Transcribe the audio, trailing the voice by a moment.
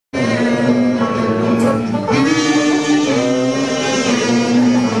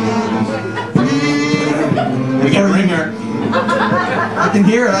can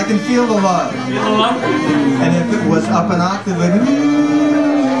hear it. I can feel the love. Feel the love? And if it was up an octave,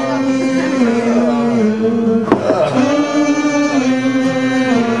 it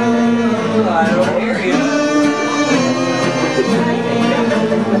I don't hear you.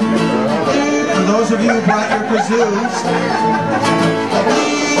 For those of you who brought your kazoos,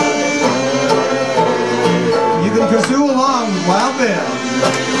 you can kazoo along with Wild Bill.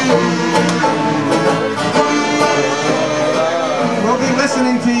 We'll be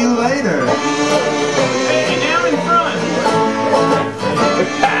listening to you later. Hey, down in front.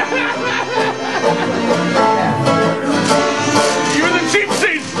 You're the cheap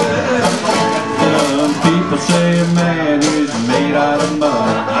seat. Some people say a man is made out of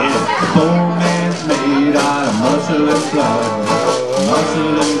mud. The poor man's made out of muscle and blood.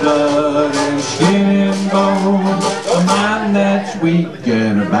 Muscle and blood and skin and bone. A mind that's weak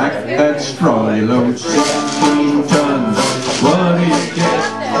and a back that's strong. You load 16 tons. What do you get?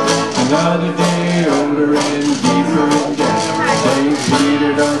 Another day older and deeper in debt. St.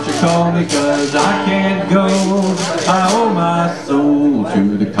 Peter, don't you call me, 'cause I can't go. I owe my soul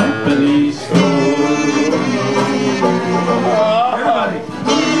to the company store. Everybody.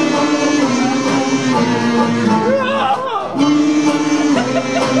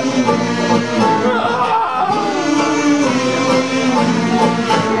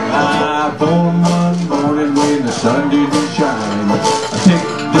 I born one morning when the sun didn't shine. I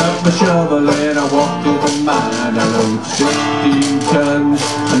picked up my shovel and I walked to the mine. I load 16 tons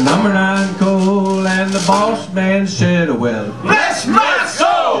of number 9 coal, and the boss man said, well, Bless my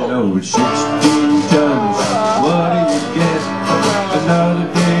soul! load 16 tons. What do you get? Another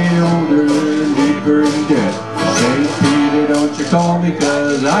day older and deeper in debt. St. Peter, don't you call me,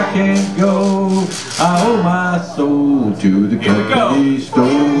 'cause I can't go. I owe my soul to the company store.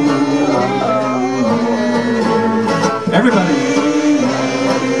 Everybody.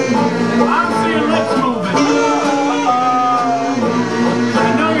 I'm seeing lips moving. I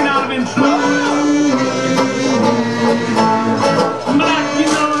know you're not of interest. Black, you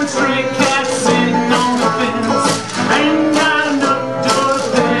know, and stray cat sitting on the fence. Ain't got enough to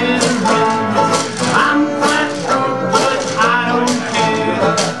pay the rent. I'm flat broke, but I don't care.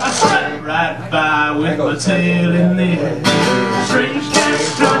 I strut right by with my tail in the air. Strange cat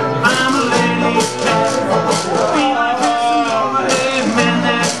strut, I'm a lady's cat. Feel like kissing over head, man,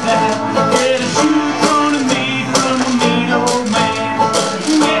 that's that. Get a shoe thrown at me from a mean old man.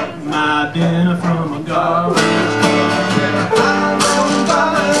 Get my dinner from a garbage can. I'm on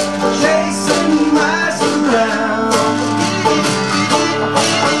fire, chasing mice around.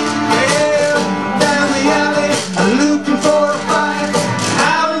 Yeah, down the alley, looking for a fight.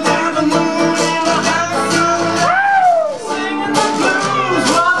 Out under the moon in the afternoon, Singing the blues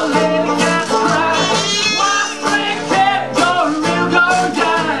while the lady cats cry. Why stray cat, you're a real gold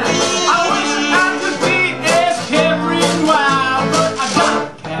dime. I wish I could be as carefree and wild, but I got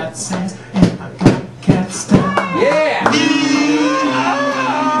cat sense and I got cat style.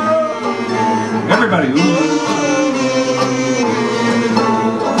 Everybody. Ooh.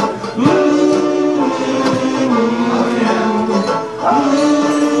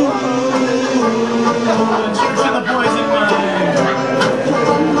 Church of the boys in mind.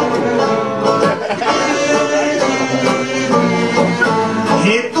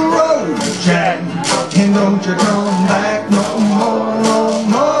 hit the road, Jack, and don't you come back no more, no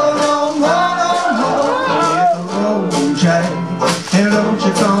more, no more, no more. Hit the road, Jack, and don't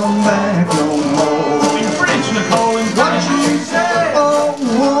you come back no more. In French, Nicole, in What French. you say? Oh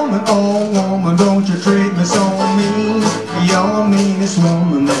woman, don't you treat me so mean. You're the meanest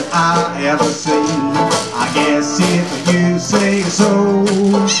woman that I ever seen. I guess if you say so,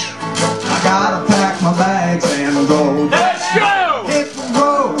 I gotta pack my bags and go. Let's go! Hit the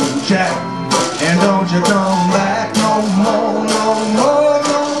road, Jack, and don't you come back no more, no more,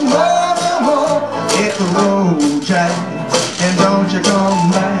 no more, no more. Hit the road, Jack, and don't you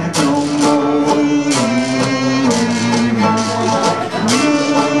come back no more.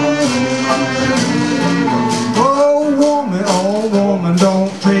 Oh woman,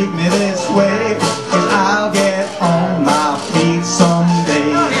 don't treat me this way, 'cause I'll get on my feet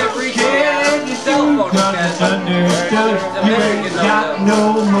someday. Understood. You ain't got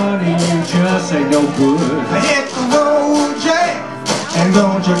no money, you just ain't no good. Hit the road, Jack, and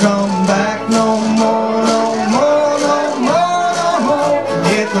don't you come back no more, no more, no more, no more.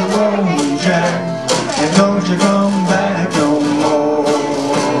 Hit the road, Jack, and don't you come back no more.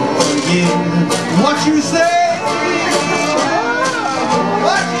 Yeah, what you say?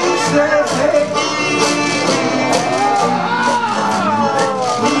 What you say?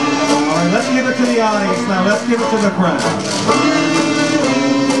 All right, let's give it to the audience now. Let's give it to the crowd.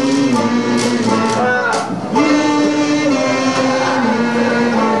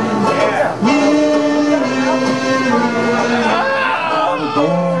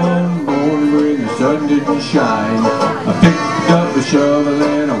 shine. I picked up a shovel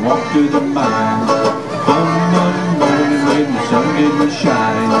and I walked to the mine. One morning when the sun didn't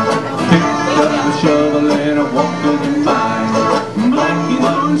shine.